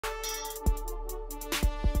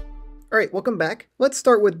All right, welcome back. Let's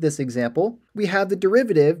start with this example. We have the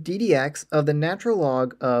derivative ddx of the natural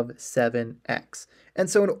log of 7x. And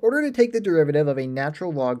so in order to take the derivative of a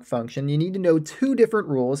natural log function, you need to know two different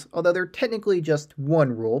rules, although they're technically just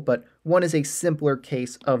one rule, but one is a simpler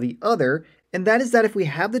case of the other. And that is that if we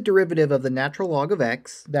have the derivative of the natural log of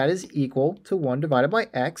x, that is equal to 1 divided by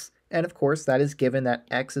x. And of course, that is given that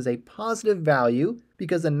x is a positive value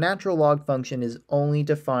because the natural log function is only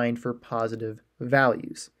defined for positive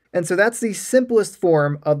values. And so that's the simplest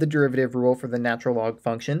form of the derivative rule for the natural log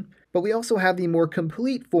function. But we also have the more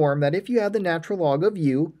complete form that if you have the natural log of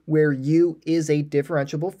u, where u is a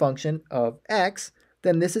differentiable function of x,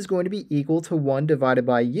 then this is going to be equal to 1 divided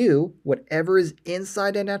by u, whatever is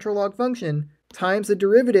inside that natural log function, times the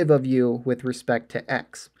derivative of u with respect to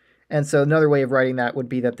x. And so another way of writing that would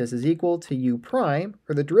be that this is equal to u prime,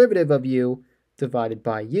 or the derivative of u, divided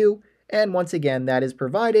by u. And once again, that is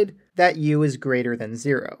provided that u is greater than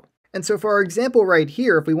 0. And so for our example right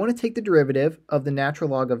here, if we want to take the derivative of the natural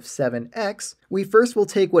log of 7x, we first will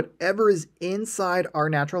take whatever is inside our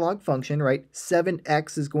natural log function, right?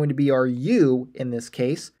 7x is going to be our u in this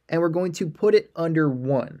case, and we're going to put it under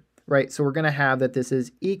 1, right? So we're going to have that this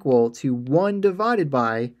is equal to 1 divided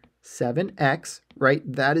by 7x, right?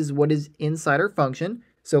 That is what is inside our function.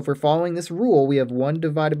 So if we're following this rule, we have 1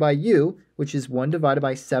 divided by u, which is 1 divided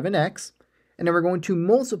by 7x, and then we're going to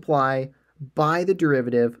multiply by the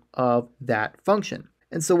derivative of that function.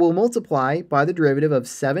 And so we'll multiply by the derivative of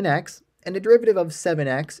 7x, and the derivative of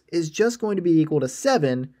 7x is just going to be equal to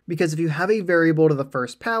 7, because if you have a variable to the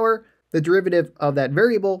first power, the derivative of that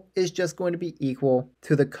variable is just going to be equal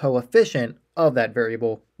to the coefficient of that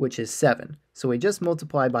variable, which is 7. So we just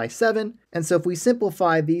multiply by 7, and so if we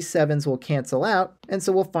simplify, these 7's will cancel out, and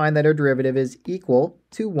so we'll find that our derivative is equal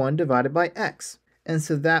to 1 divided by x. And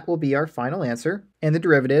so that will be our final answer and the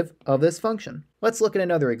derivative of this function. Let's look at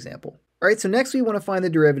another example. All right, so next we want to find the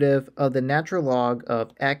derivative of the natural log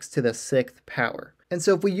of x to the 6th power. And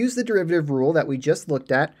so if we use the derivative rule that we just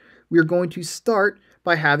looked at, we're going to start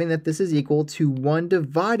by having that this is equal to 1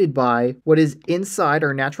 divided by what is inside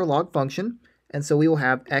our natural log function. And so we will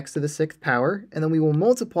have x to the 6th power, and then we will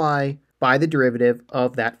multiply by the derivative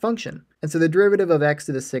of that function. And so the derivative of x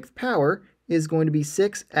to the 6th power is going to be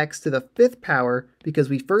 6x to the 5th power, because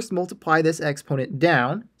we first multiply this exponent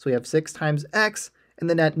down. So we have 6 times x, and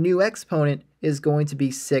then that new exponent is going to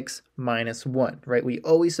be 6 minus 1, right? We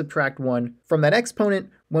always subtract 1 from that exponent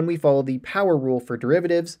when we follow the power rule for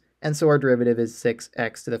derivatives, and so our derivative is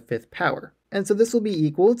 6x to the 5th power. And so this will be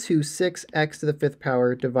equal to 6x to the 5th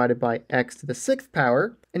power divided by x to the 6th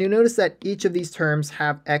power. And you'll notice that each of these terms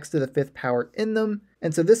have x to the 5th power in them.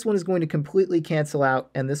 And so this one is going to completely cancel out,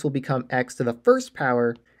 and this will become x to the 1st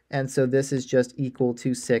power. And so this is just equal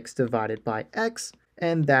to 6 divided by x,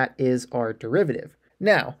 and that is our derivative.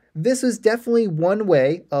 Now, this is definitely one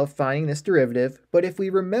way of finding this derivative, but if we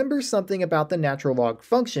remember something about the natural log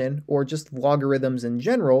function, or just logarithms in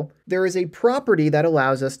general, there is a property that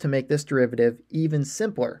allows us to make this derivative even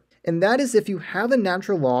simpler. And that is if you have a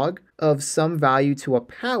natural log of some value to a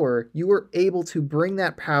power, you are able to bring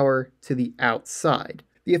that power to the outside.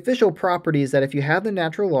 The official property is that if you have the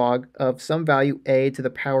natural log of some value a to the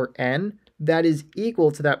power n, that is equal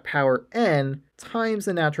to that power n times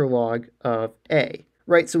the natural log of a.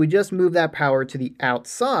 Right, so we just move that power to the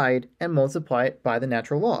outside and multiply it by the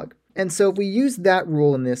natural log. And so if we use that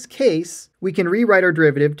rule in this case, we can rewrite our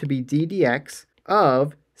derivative to be d dx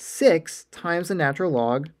of 6 times the natural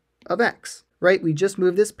log of x. Right, we just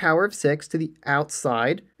moved this power of 6 to the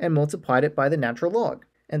outside and multiplied it by the natural log.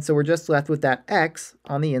 And so we're just left with that x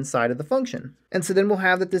on the inside of the function. And so then we'll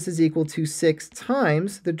have that this is equal to 6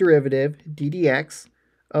 times the derivative d dx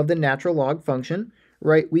of the natural log function.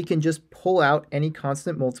 Right, we can just pull out any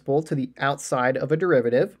constant multiple to the outside of a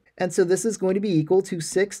derivative. And so this is going to be equal to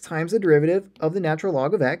 6 times the derivative of the natural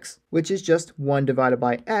log of x, which is just 1 divided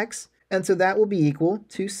by x. And so that will be equal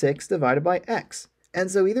to 6 divided by x. And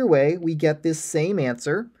so either way, we get this same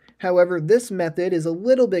answer. However, this method is a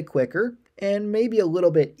little bit quicker and maybe a little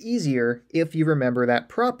bit easier if you remember that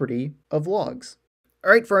property of logs. All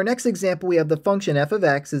right, for our next example, we have the function f of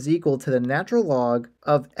x is equal to the natural log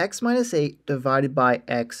of x minus 8 divided by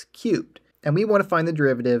x cubed. And we want to find the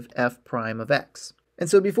derivative f prime of x. And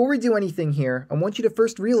so before we do anything here, I want you to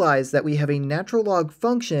first realize that we have a natural log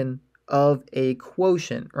function of a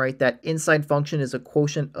quotient, right? That inside function is a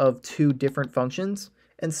quotient of two different functions.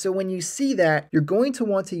 And so when you see that, you're going to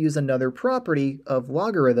want to use another property of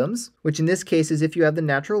logarithms, which in this case is if you have the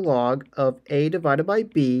natural log of a divided by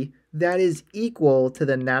b, that is equal to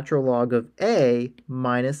the natural log of a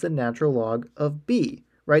minus the natural log of b,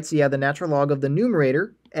 right? So you have the natural log of the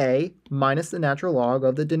numerator, a minus the natural log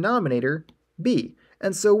of the denominator, b.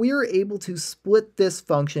 And so we are able to split this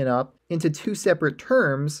function up into two separate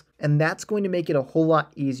terms, and that's going to make it a whole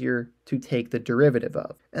lot easier to take the derivative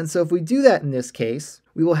of. And so if we do that in this case,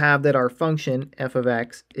 we will have that our function f of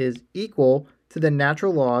x is equal to the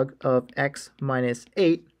natural log of x minus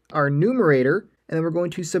 8, our numerator, and then we're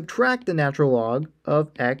going to subtract the natural log of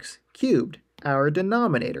x cubed, our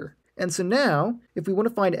denominator. And so now, if we want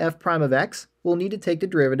to find f prime of x, we'll need to take the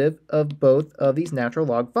derivative of both of these natural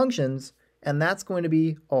log functions, and that's going to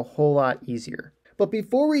be a whole lot easier. But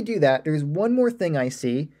before we do that, there's one more thing I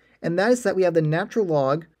see, and that is that we have the natural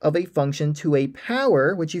log of a function to a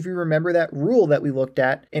power, which if you remember that rule that we looked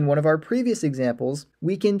at in one of our previous examples,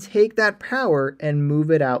 we can take that power and move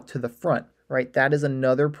it out to the front, right? That is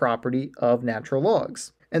another property of natural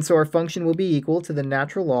logs. And so our function will be equal to the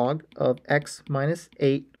natural log of x minus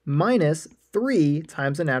 8 minus 3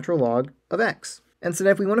 times the natural log of x. And so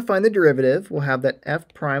now if we want to find the derivative, we'll have that f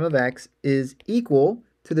prime of x is equal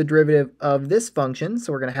to the derivative of this function.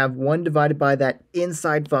 So we're going to have 1 divided by that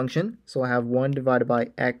inside function. So we'll have 1 divided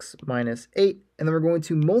by x minus 8. And then we're going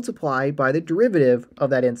to multiply by the derivative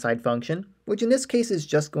of that inside function, which in this case is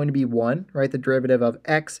just going to be 1, right? The derivative of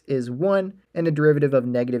x is 1, and the derivative of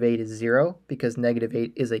negative 8 is 0, because negative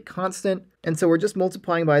 8 is a constant. And so we're just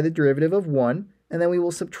multiplying by the derivative of 1, and then we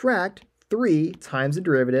will subtract 3 times the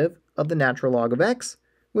derivative of the natural log of x,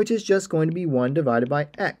 which is just going to be 1 divided by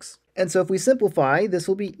x. And so if we simplify, this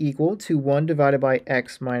will be equal to 1 divided by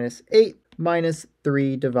x minus 8 minus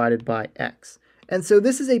 3 divided by x. And so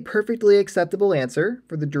this is a perfectly acceptable answer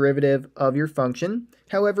for the derivative of your function.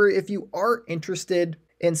 However, if you are interested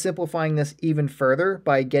in simplifying this even further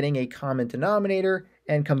by getting a common denominator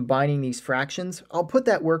and combining these fractions, I'll put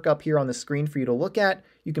that work up here on the screen for you to look at.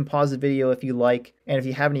 You can pause the video if you like, and if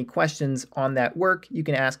you have any questions on that work, you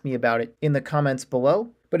can ask me about it in the comments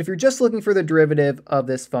below. But if you're just looking for the derivative of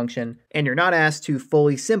this function and you're not asked to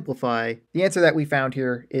fully simplify, the answer that we found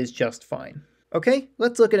here is just fine. Okay,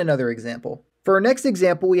 let's look at another example. For our next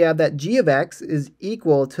example, we have that g of x is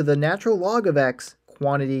equal to the natural log of x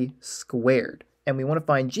quantity squared. And we want to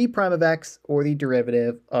find g prime of x, or the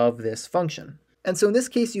derivative of this function. And so in this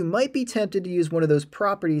case, you might be tempted to use one of those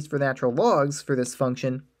properties for natural logs for this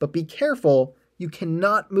function, but be careful, you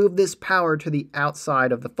cannot move this power to the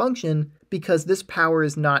outside of the function because this power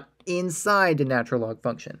is not inside the natural log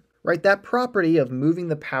function, right? That property of moving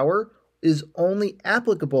the power is only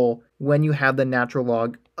applicable when you have the natural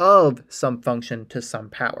log of some function to some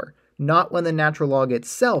power, not when the natural log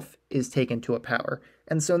itself is taken to a power.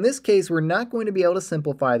 And so in this case, we're not going to be able to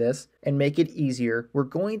simplify this and make it easier. We're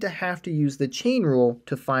going to have to use the chain rule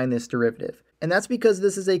to find this derivative. And that's because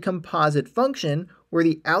this is a composite function where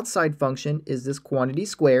the outside function is this quantity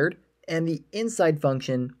squared and the inside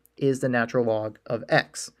function is the natural log of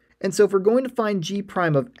x. And so if we're going to find g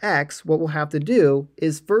prime of x, what we'll have to do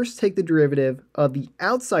is first take the derivative of the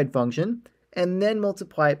outside function and then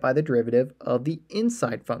multiply it by the derivative of the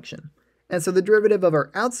inside function. And so the derivative of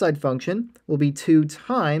our outside function will be 2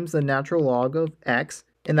 times the natural log of x,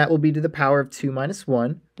 and that will be to the power of 2 minus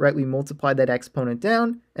 1, right? We multiplied that exponent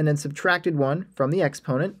down and then subtracted 1 from the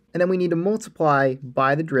exponent, and then we need to multiply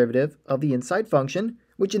by the derivative of the inside function,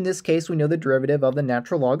 which in this case we know the derivative of the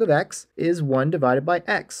natural log of x is 1 divided by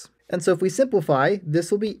x. And so if we simplify,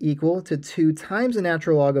 this will be equal to 2 times the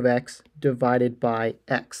natural log of x divided by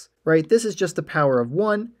x, right? This is just the power of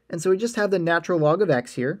 1, and so we just have the natural log of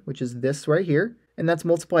x here, which is this right here, and that's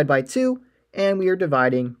multiplied by 2, and we are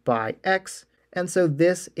dividing by x. And so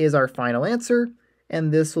this is our final answer,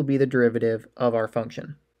 and this will be the derivative of our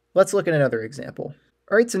function. Let's look at another example.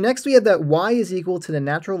 All right, so next we have that y is equal to the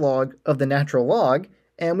natural log of the natural log,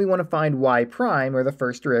 and we want to find y prime, or the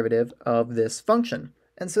first derivative of this function.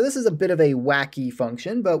 And so this is a bit of a wacky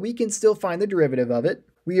function, but we can still find the derivative of it.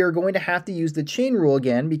 We are going to have to use the chain rule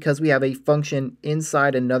again because we have a function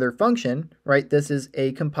inside another function, right? This is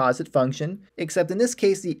a composite function, except in this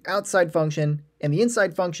case, the outside function and the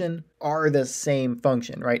inside function are the same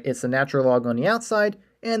function, right? It's the natural log on the outside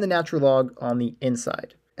and the natural log on the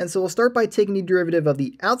inside. And so we'll start by taking the derivative of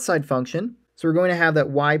the outside function. So we're going to have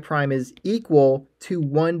that y prime is equal to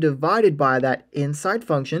 1 divided by that inside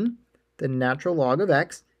function, the natural log of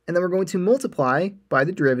x, and then we're going to multiply by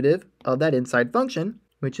the derivative of that inside function,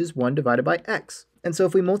 which is 1 divided by x. And so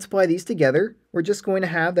if we multiply these together, we're just going to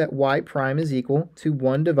have that y prime is equal to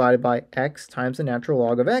 1 divided by x times the natural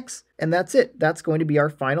log of x, and that's it. That's going to be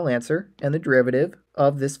our final answer and the derivative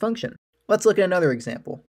of this function. Let's look at another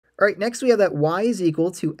example. All right, next we have that y is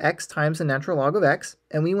equal to x times the natural log of x,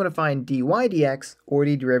 and we want to find dy dx, or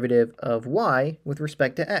the derivative of y with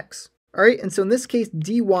respect to x. All right, and so in this case,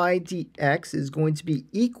 dy dx is going to be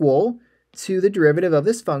equal to the derivative of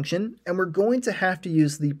this function, and we're going to have to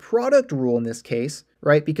use the product rule in this case,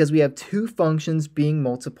 right? Because we have two functions being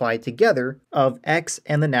multiplied together of x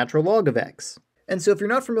and the natural log of x. And so if you're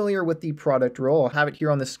not familiar with the product rule, I'll have it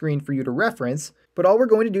here on the screen for you to reference, but all we're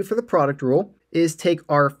going to do for the product rule is take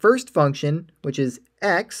our first function, which is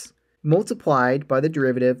x, multiplied by the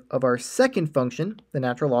derivative of our second function, the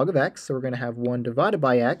natural log of x. So we're going to have 1 divided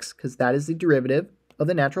by x, because that is the derivative of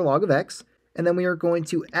the natural log of x. And then we are going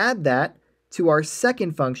to add that to our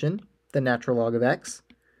second function, the natural log of x,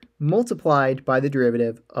 multiplied by the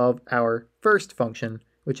derivative of our first function,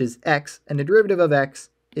 which is x. And the derivative of x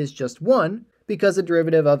is just 1, because the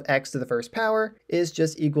derivative of x to the first power is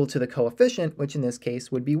just equal to the coefficient, which in this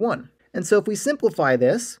case would be 1. And so if we simplify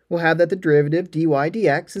this, we'll have that the derivative dy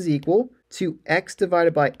dx is equal to x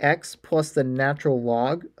divided by x plus the natural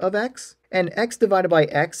log of x. And x divided by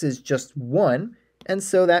x is just 1. And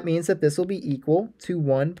so that means that this will be equal to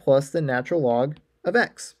 1 plus the natural log of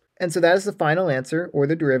x. And so that is the final answer, or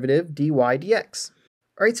the derivative dy dx.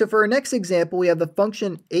 All right, so for our next example, we have the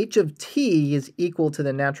function h of t is equal to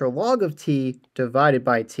the natural log of t divided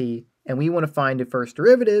by t. And we want to find the first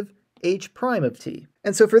derivative, h prime of t.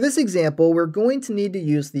 And so for this example, we're going to need to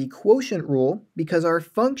use the quotient rule because our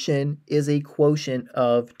function is a quotient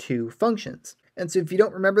of two functions. And so if you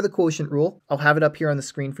don't remember the quotient rule, I'll have it up here on the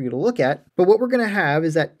screen for you to look at. But what we're going to have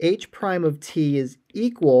is that h prime of t is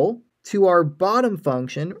equal to our bottom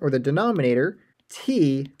function, or the denominator,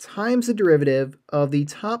 t times the derivative of the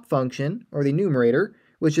top function, or the numerator,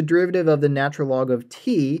 which the derivative of the natural log of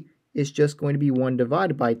t is just going to be 1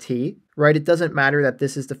 divided by t, right? It doesn't matter that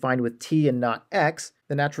this is defined with t and not x.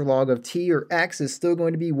 The natural log of t, or x, is still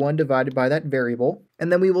going to be 1 divided by that variable.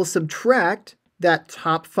 And then we will subtract that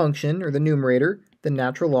top function, or the numerator, the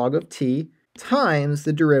natural log of t, times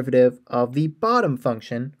the derivative of the bottom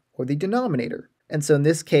function, or the denominator. And so in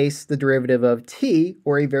this case, the derivative of t,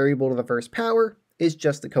 or a variable to the first power, is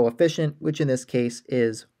just the coefficient, which in this case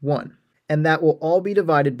is 1. And that will all be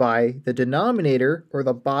divided by the denominator, or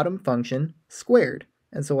the bottom function, squared.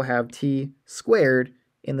 And so we'll have t squared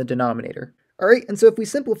in the denominator. All right, and so if we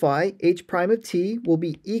simplify, h prime of t will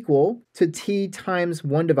be equal to t times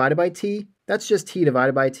 1 divided by t. That's just t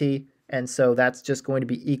divided by t, and so that's just going to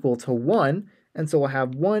be equal to 1. And so we'll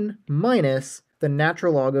have 1 minus the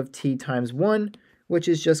natural log of t times 1, which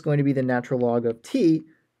is just going to be the natural log of t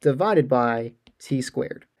divided by t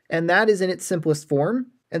squared. And that is in its simplest form.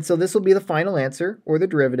 And so this will be the final answer, or the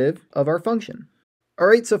derivative of our function. All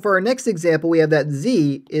right, so for our next example, we have that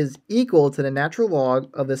z is equal to the natural log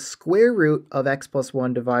of the square root of x plus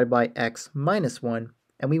 1 divided by x minus 1.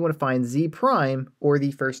 And we want to find z prime, or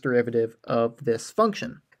the first derivative of this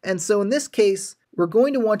function. And so in this case, we're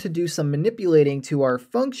going to want to do some manipulating to our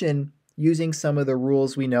function using some of the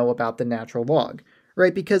rules we know about the natural log,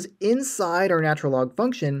 right? Because inside our natural log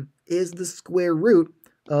function is the square root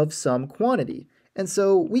of some quantity. And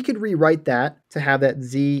so we could rewrite that to have that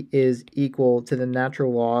z is equal to the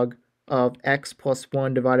natural log of x plus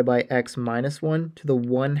 1 divided by x minus 1 to the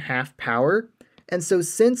 1/2 power. And so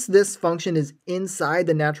since this function is inside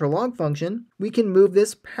the natural log function, we can move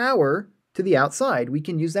this power to the outside. We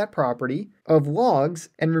can use that property of logs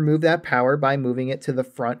and remove that power by moving it to the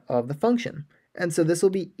front of the function. And so this will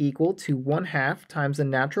be equal to 1/2 times the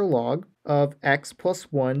natural log of x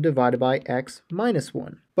plus 1 divided by x minus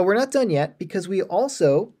 1. But we're not done yet, because we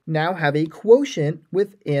also now have a quotient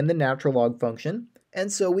within the natural log function.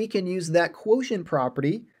 And so we can use that quotient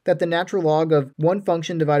property that the natural log of one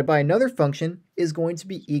function divided by another function is going to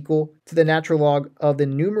be equal to the natural log of the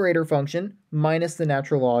numerator function minus the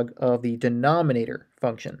natural log of the denominator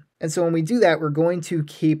function. And so when we do that, we're going to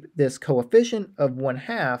keep this coefficient of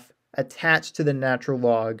 1/2 attached to the natural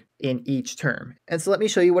log in each term. And so let me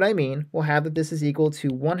show you what I mean. We'll have that this is equal to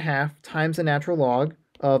 1/2 times the natural log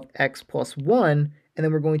of x plus 1, and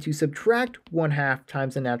then we're going to subtract 1/2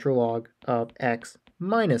 times the natural log of x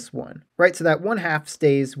minus 1, right? So that 1/2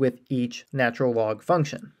 stays with each natural log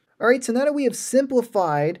function. All right, so now that we have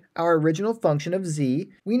simplified our original function of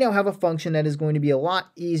z, we now have a function that is going to be a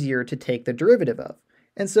lot easier to take the derivative of.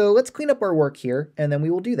 And so let's clean up our work here, and then we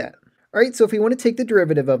will do that. All right, so if we want to take the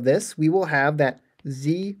derivative of this, we will have that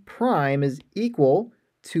z prime is equal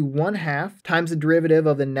to 1/2 times the derivative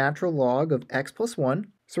of the natural log of x plus 1.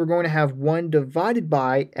 So we're going to have 1 divided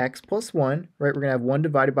by x plus 1, right? We're going to have 1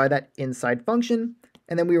 divided by that inside function,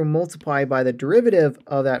 and then we will multiply by the derivative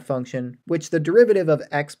of that function, which the derivative of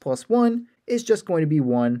x plus 1 is just going to be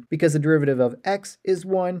 1, because the derivative of x is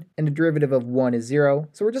 1, and the derivative of 1 is 0.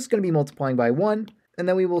 So we're just going to be multiplying by 1, and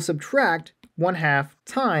then we will subtract 1/2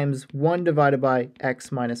 times 1 divided by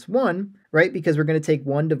x minus 1, right? Because we're going to take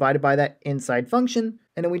 1 divided by that inside function,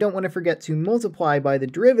 and then we don't want to forget to multiply by the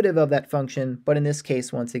derivative of that function, but in this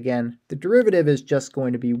case, once again, the derivative is just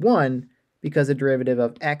going to be 1 because the derivative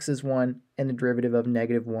of x is 1 and the derivative of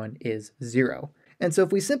 -1 is 0. And so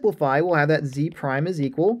if we simplify, we'll have that z prime is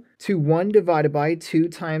equal to 1 divided by 2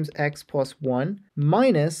 times x plus 1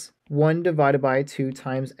 minus 1 divided by 2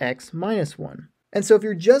 times x minus 1. And so if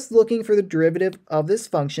you're just looking for the derivative of this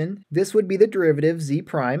function, this would be the derivative z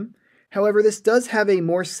prime. However, this does have a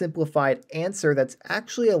more simplified answer that's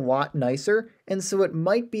actually a lot nicer, and so it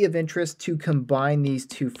might be of interest to combine these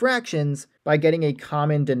two fractions by getting a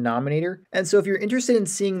common denominator. And so if you're interested in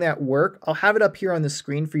seeing that work, I'll have it up here on the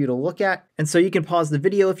screen for you to look at, and so you can pause the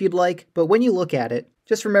video if you'd like, but when you look at it,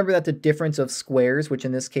 just remember that the difference of squares, which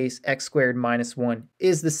in this case x squared minus 1,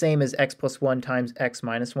 is the same as x plus 1 times x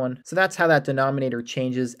minus 1. So that's how that denominator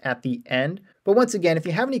changes at the end. But once again, if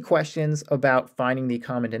you have any questions about finding the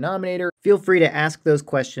common denominator, feel free to ask those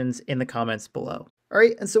questions in the comments below. All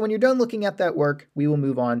right, and so when you're done looking at that work, we will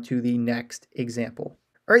move on to the next example.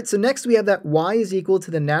 All right, so next we have that y is equal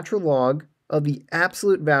to the natural log of the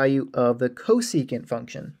absolute value of the cosecant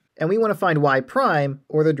function. And we want to find y prime,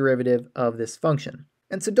 or the derivative of this function.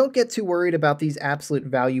 And so don't get too worried about these absolute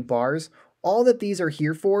value bars. All that these are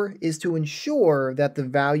here for is to ensure that the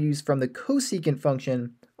values from the cosecant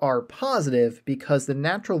function are positive, because the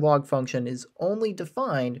natural log function is only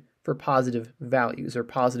defined for positive values or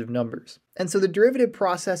positive numbers. And so the derivative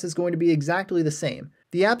process is going to be exactly the same.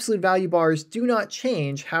 The absolute value bars do not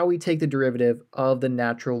change how we take the derivative of the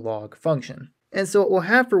natural log function. And so what we'll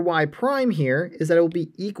have for y prime here is that it will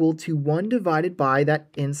be equal to 1 divided by that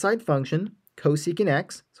inside function, cosecant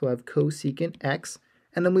x, so we'll have cosecant x,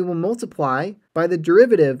 and then we will multiply by the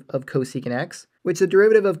derivative of cosecant x, which the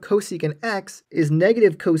derivative of cosecant x is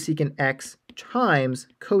negative cosecant x times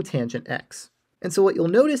cotangent x. And so what you'll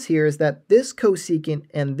notice here is that this cosecant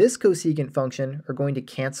and this cosecant function are going to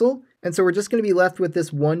cancel, and so we're just going to be left with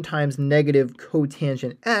this 1 times negative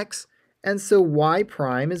cotangent x, and so y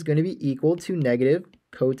prime is going to be equal to negative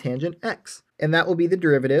cotangent x, and that will be the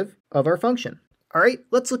derivative of our function. All right,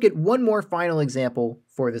 let's look at one more final example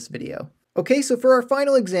for this video. Okay, so for our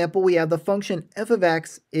final example, we have the function f of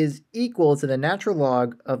x is equal to the natural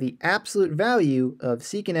log of the absolute value of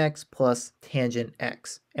secant x plus tangent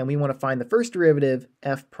x. And we want to find the first derivative,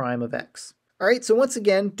 f prime of x. All right, so once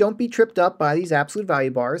again, don't be tripped up by these absolute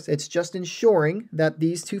value bars. It's just ensuring that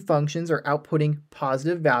these two functions are outputting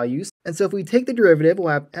positive values. And so if we take the derivative, we'll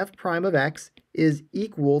have f prime of x is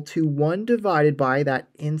equal to 1 divided by that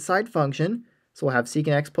inside function. So we'll have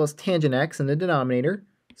secant x plus tangent x in the denominator.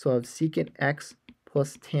 So we'll have secant x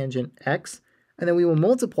plus tangent x. And then we will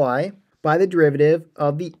multiply by the derivative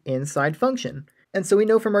of the inside function. And so we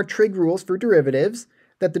know from our trig rules for derivatives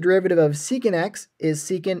that the derivative of secant x is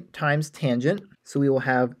secant times tangent. So we will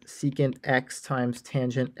have secant x times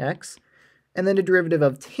tangent x. And then the derivative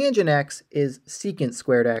of tangent x is secant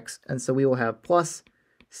squared x. And so we will have plus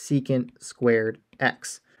secant squared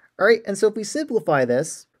x. All right, and so if we simplify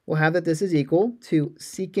this, we'll have that this is equal to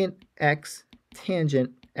secant x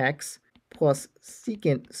tangent x plus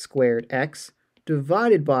secant squared x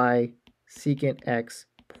divided by secant x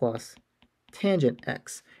plus tangent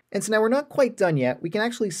x. And so now we're not quite done yet. We can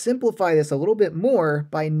actually simplify this a little bit more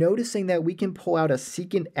by noticing that we can pull out a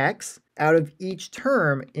secant x out of each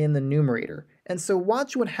term in the numerator. And so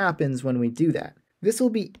watch what happens when we do that. This will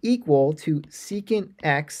be equal to secant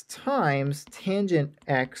x times tangent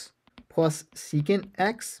x plus secant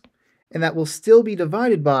x, and that will still be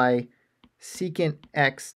divided by secant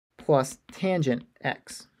x plus tangent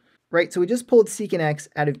x. Right, so we just pulled secant x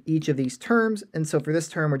out of each of these terms, and so for this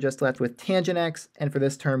term we're just left with tangent x, and for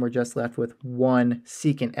this term we're just left with 1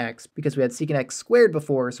 secant x, because we had secant x squared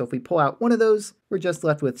before, so if we pull out one of those, we're just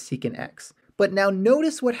left with secant x. But now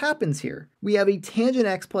notice what happens here. We have a tangent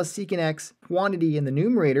x plus secant x quantity in the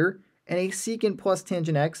numerator, and a secant plus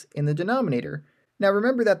tangent x in the denominator. Now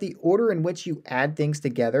remember that the order in which you add things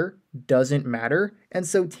together doesn't matter, and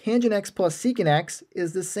so tangent x plus secant x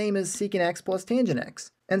is the same as secant x plus tangent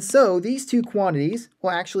x. And so these two quantities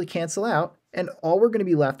will actually cancel out, and all we're going to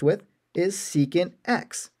be left with is secant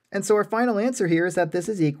x. And so our final answer here is that this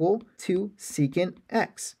is equal to secant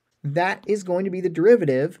x. That is going to be the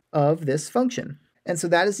derivative of this function. And so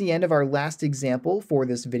that is the end of our last example for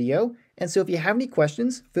this video. And so if you have any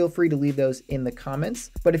questions, feel free to leave those in the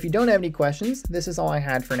comments. But if you don't have any questions, this is all I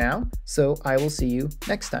had for now. So I will see you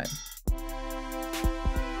next time.